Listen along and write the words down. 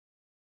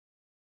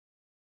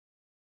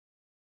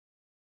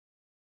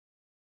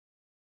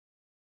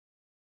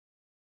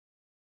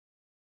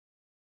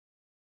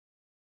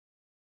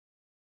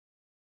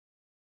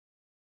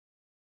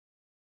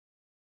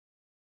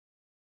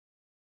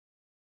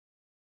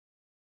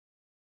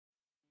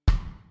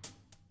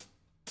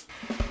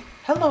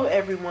Hello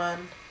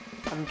everyone,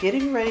 I'm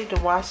getting ready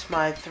to wash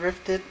my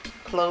thrifted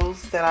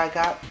clothes that I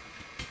got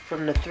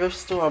from the thrift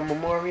store on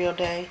Memorial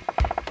Day,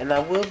 and I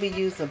will be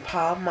using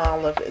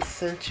Palmolive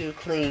Essential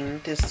Clean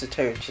dish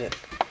detergent.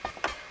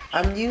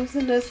 I'm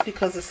using this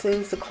because it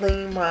seems to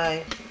clean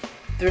my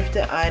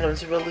thrifted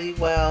items really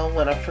well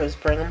when I first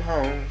bring them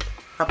home.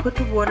 I put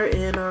the water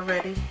in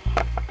already.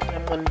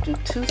 I'm going to do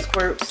 2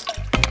 squirts.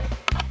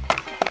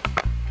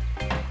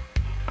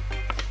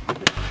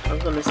 I'm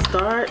going to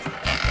start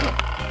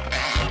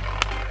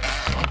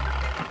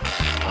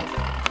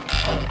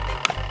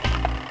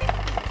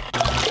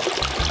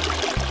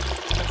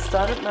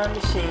started my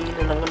machine,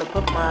 and I'm going to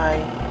put my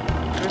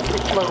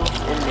thrifted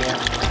clothes in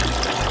there.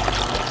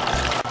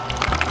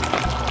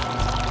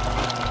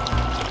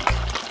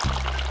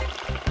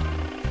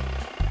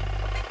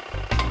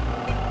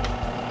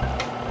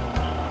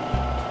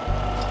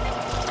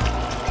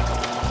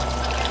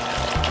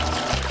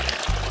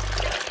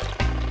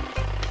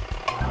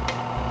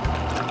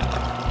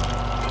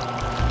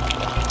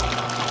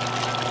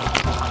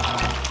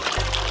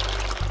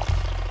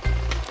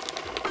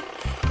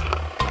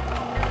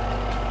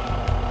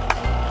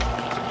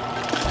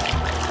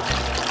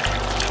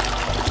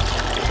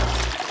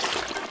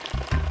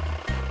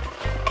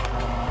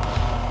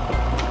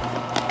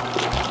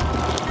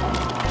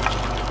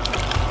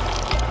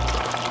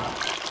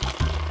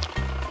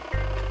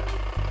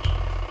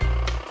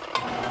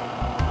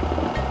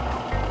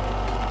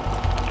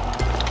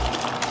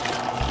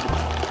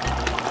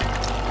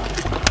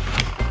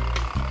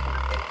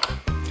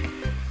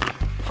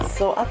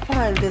 So I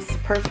find this the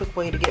perfect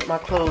way to get my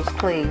clothes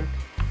clean.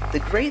 The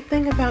great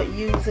thing about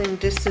using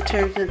dish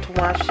detergent to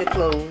wash your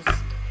clothes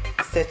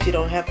is that you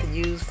don't have to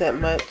use that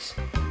much,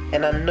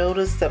 and I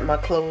noticed that my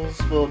clothes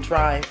will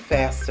dry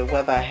faster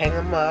whether I hang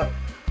them up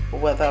or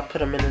whether I put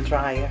them in the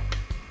dryer.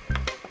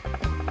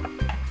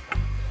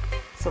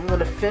 So I'm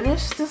going to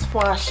finish this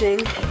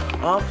washing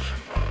off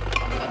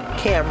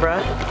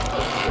camera.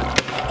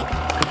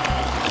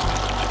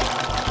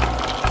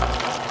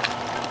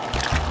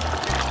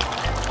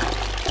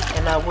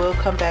 And I will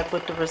come back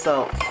with the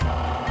results.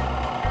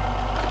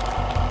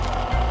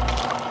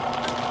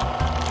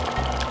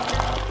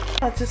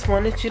 I just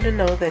wanted you to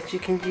know that you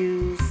can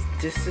use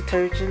dish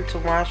detergent to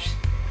wash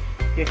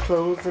your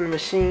clothes in the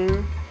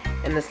machine,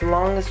 and as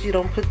long as you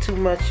don't put too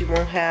much, you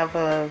won't have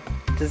a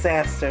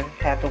disaster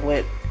happen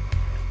with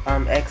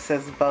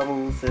excess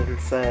bubbles and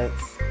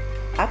suds.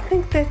 I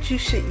think that you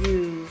should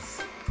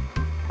use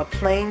a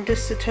plain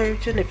dish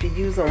detergent. If you're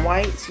using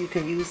whites, you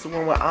can use the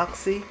one with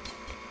Oxy.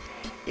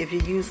 If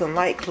you're using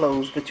light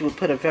clothes, but you would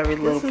put a very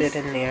little bit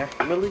in there.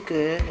 Really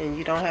good, and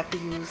you don't have to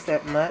use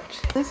that much.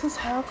 This is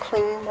how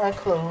clean my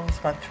clothes,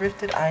 my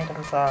thrifted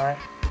items are.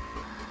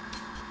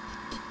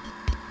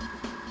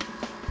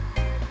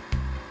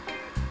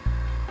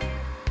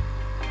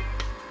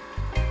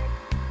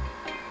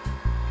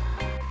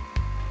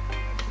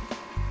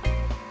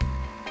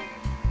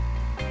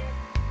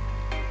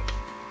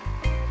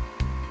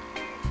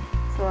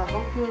 So I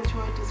hope you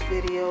enjoyed this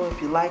video.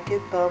 If you like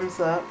it,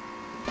 thumbs up.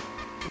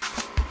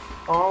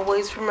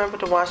 Always remember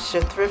to wash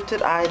your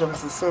thrifted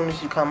items as soon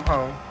as you come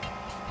home.